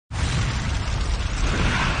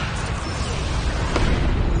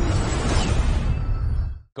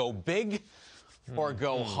Go big or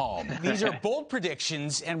go home. These are bold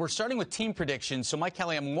predictions, and we're starting with team predictions. So, Mike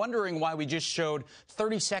Kelly, I'm wondering why we just showed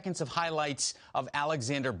 30 seconds of highlights of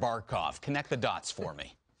Alexander Barkov. Connect the dots for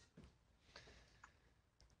me.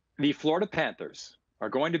 The Florida Panthers are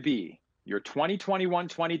going to be your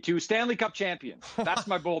 2021-22 Stanley Cup champions. That's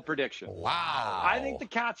my bold prediction. Wow. I think the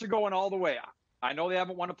Cats are going all the way. I know they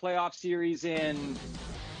haven't won a playoff series in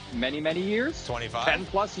many, many years. 25?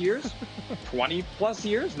 10-plus years. 20-plus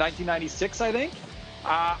years. 1996, I think.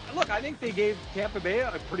 Look, I think they gave Tampa Bay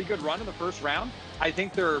a pretty good run in the first round. I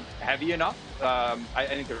think they're heavy enough. I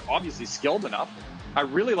think they're obviously skilled enough. I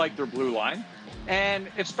really like their blue line. And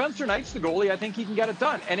if Spencer Knight's the goalie, I think he can get it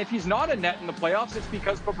done. And if he's not a net in the playoffs, it's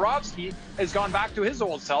because Bobrovsky has gone back to his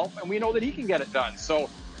old self, and we know that he can get it done. So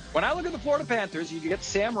when I look at the Florida Panthers, you get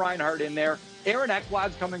Sam Reinhart in there. Aaron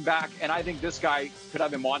Ekblad's coming back, and I think this guy could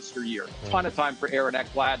have a monster year. Ton of time for Aaron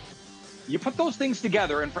Ekblad. You put those things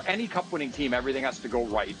together, and for any cup-winning team, everything has to go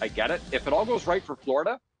right. I get it. If it all goes right for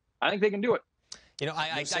Florida, I think they can do it. You know,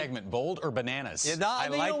 segment, bold or bananas? Yeah, I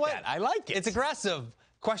like that. I like it. It's aggressive.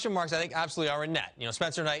 Question marks, I think, absolutely are in net. You know,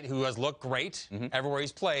 Spencer Knight, who has looked great everywhere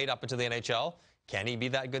he's played up into the NHL. Can he be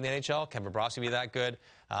that good in the NHL? Can Bobrovsky be that good?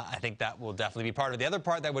 I think that will definitely be part of it. The other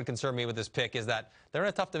part that would concern me with this pick is that they're in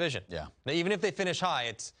a tough division. Yeah. Now, even if they finish high,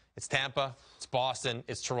 it's Tampa, it's Boston,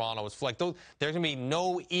 it's Toronto. It's like there's going to be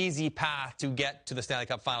no easy path to get to the Stanley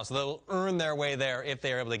Cup Final, so they'll earn their way there if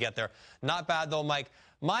they are able to get there. Not bad, though, Mike.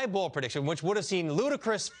 My bold prediction, which would have seemed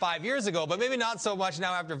ludicrous 5 years ago, but maybe not so much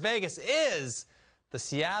now after Vegas, is the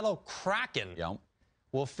Seattle Kraken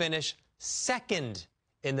will finish second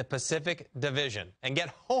in the Pacific Division and get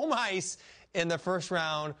home ice in the first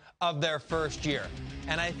round of their first year.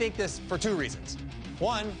 And I think this for two reasons.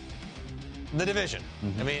 One, the division.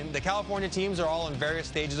 I mean, the California teams are all in various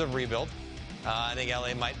stages of rebuild. I think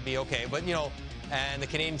LA might be okay, but, you know, and the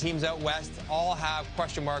Canadian teams out west all have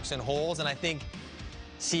question marks and holes, and I think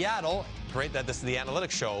Seattle, great that this is the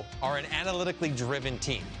analytics show, are an analytically driven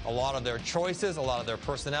team. A lot of their choices, a lot of their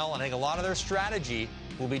personnel, and I think a lot of their strategy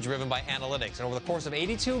will be driven by analytics. And over the course of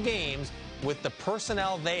 82 games, with the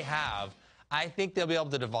personnel they have, I think they'll be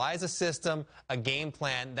able to devise a system, a game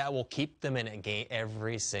plan that will keep them in a game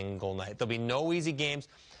every single night. There'll be no easy games.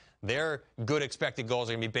 Their good expected goals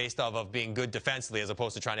are going to be based off of being good defensively as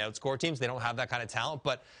opposed to trying to outscore teams. They don't have that kind of talent,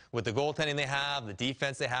 but with the goaltending they have, the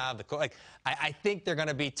defense they have, I think they're going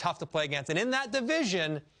to be tough to play against. And in that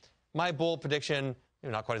division, my bold prediction,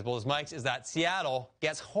 not quite as bold as Mike's, is that Seattle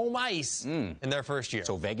gets home ice in their first year.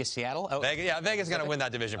 So Vegas, Seattle? Oh. Vegas is going to win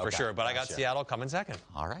that division for sure, but I got Seattle coming second.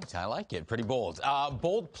 All right, I like it. Pretty bold.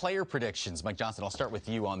 Bold player predictions. Mike Johnson, I'll start with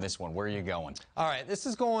you on this one. Where are you going? All right, this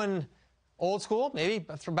is going old school, maybe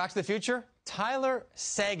from Back to the Future. Tyler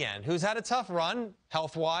Seguin, who's had a tough run,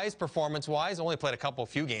 health-wise, performance-wise, only played a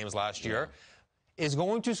few games last year, is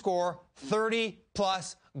going to score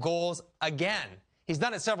 30-plus goals again. He's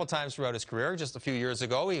done it several times throughout his career. Just a few years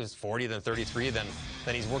ago, he was 40, then 33, then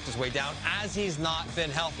he's worked his way down as he's not been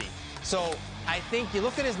healthy. So I think you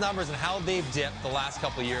look at his numbers and how they've dipped the last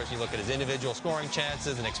couple of years. You look at his individual scoring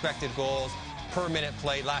chances and expected goals per minute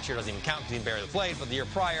played. Last year doesn't even count because he barely played, but the year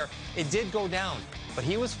prior, it did go down. But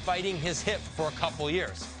he was fighting his hip for a couple of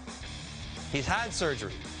years. He's had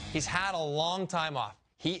surgery. He's had a long time off.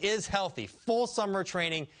 He is healthy, full summer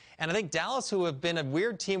training. And I think Dallas, who have been a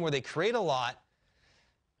weird team where they create a lot,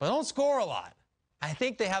 but don't score a lot, I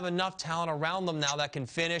think they have enough talent around them now that can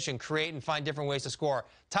finish and create and find different ways to score.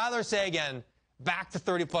 Tyler Seguin, back to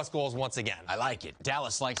 30-plus goals once again. I like it.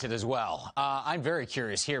 Dallas likes it as well. I'm very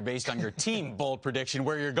curious here, based on your team bold prediction,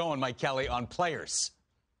 where you're going, Mike Kelly, on players.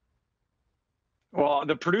 Well,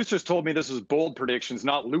 the producers told me this was bold predictions,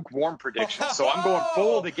 not lukewarm predictions. So I'm going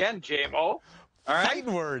bold again, JMO. All right?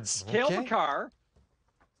 Fighting words. Cale Makar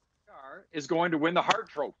is going to win the Hart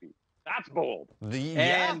Trophy. That's bold.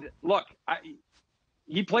 And look,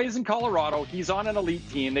 he plays in Colorado. He's on an elite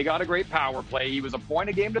team. They got a great power play. He was a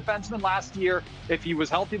point-a-game defenseman last year. If he was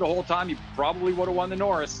healthy the whole time, he probably would have won the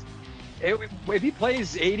Norris. If he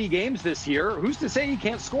plays 80 games this year, who's to say he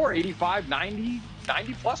can't score 85,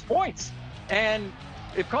 90-plus points? And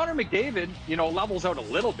if Connor McDavid, levels out a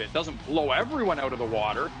little bit, doesn't blow everyone out of the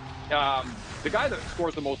water, the guy that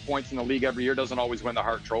scores the most points in the league every year doesn't always win the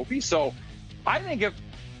Hart Trophy. So I think if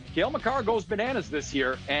Cale Makar goes bananas this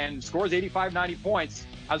year and scores 85, 90 points,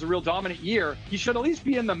 has a real dominant year, he should at least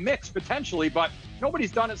be in the mix potentially, but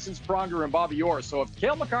nobody's done it since Pronger and Bobby Orr. So if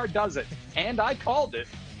Cale Makar does it, and I called it,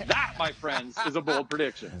 that, my friends, is a bold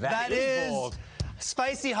prediction. That is bold.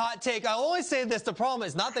 Spicy hot take. I'll only say this. The problem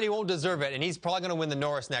is not that he won't deserve it, and he's probably going to win the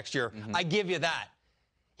Norris next year. I give you that.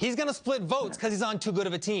 He's going to split votes because he's on too good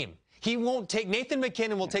of a team. he won't take, Nathan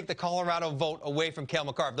MacKinnon will take the Colorado vote away from Cale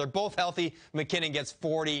Makar. If they're both healthy, MacKinnon gets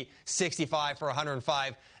 40, 65 for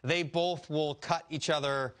 105. They both will cut each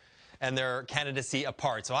other and their candidacy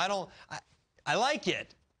apart. So I like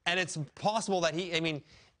it. And it's possible that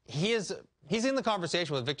he's in the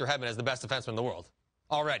conversation with Victor Hedman as the best defenseman in the world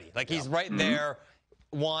already. Like, he's right there,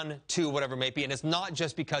 1, 2, whatever it may be. And it's not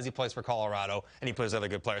just because he plays for Colorado and he plays other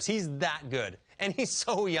good players. He's that good. And he's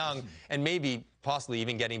so young and maybe possibly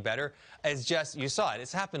even getting better. It's just, you saw it.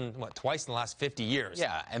 It's happened, twice in the last 50 years.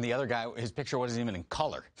 Yeah, and the other guy, his picture wasn't even in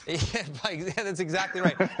color. Yeah, that's exactly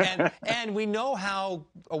right. And we know how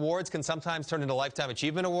awards can sometimes turn into Lifetime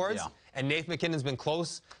Achievement Awards. Yeah. And Nathan MacKinnon's been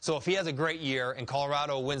close. So if he has a great year and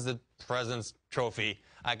Colorado wins the President's Trophy,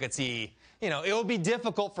 I could see, it will be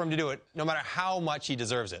difficult for him to do it no matter how much he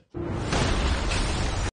deserves it.